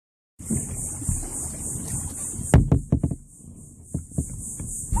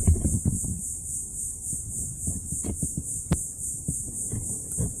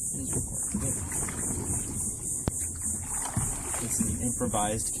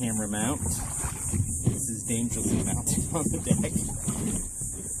improvised camera mount. This is dangerously mounted on the deck.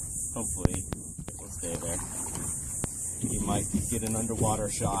 Hopefully it will stay there. You might get an underwater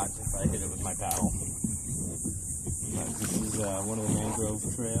shot if I hit it with my paddle. This is one of the mangrove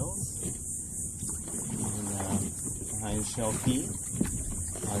trails behind Shell Key.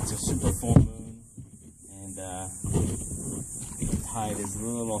 It's a super full moon, and the tide is a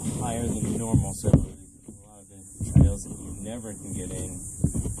little higher than normal, so a lot of the trails that you never can get in,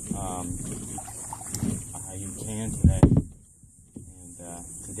 you can today. And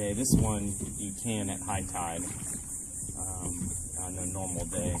today, this one you can at high tide on a normal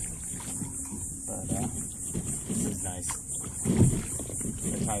day. But this is nice.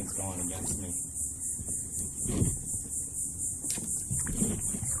 The tide's going against me.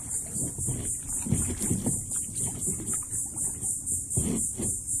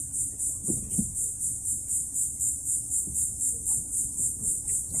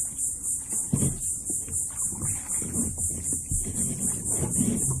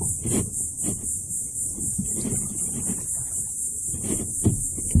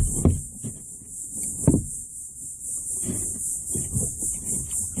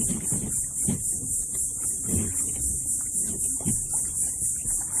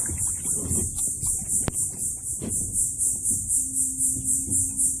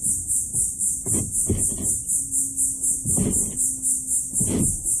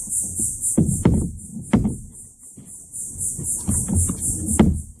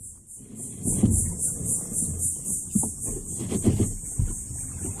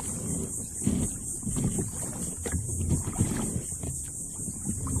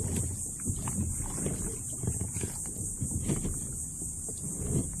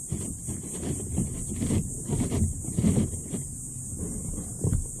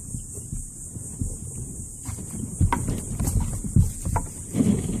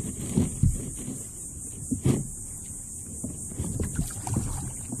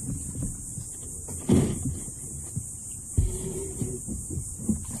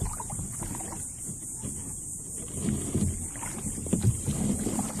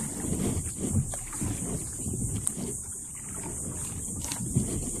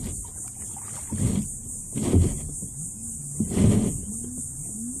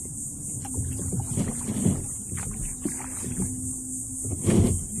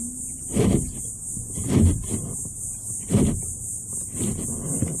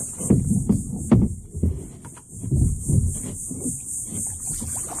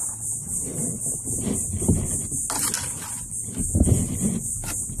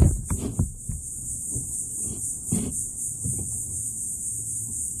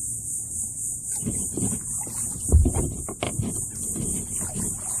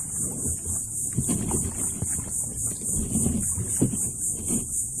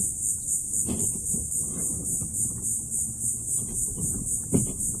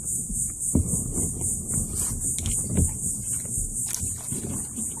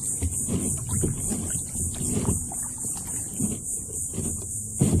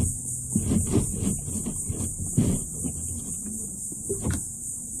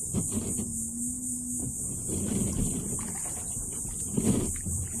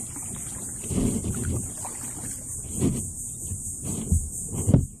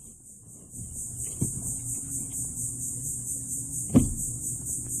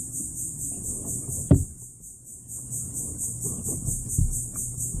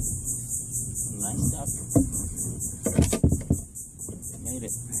 Made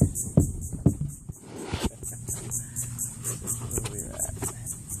it. Where we're at.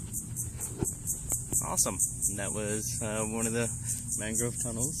 Awesome. And that was one of the mangrove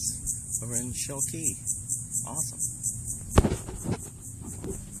tunnels over in Shell Key. Awesome.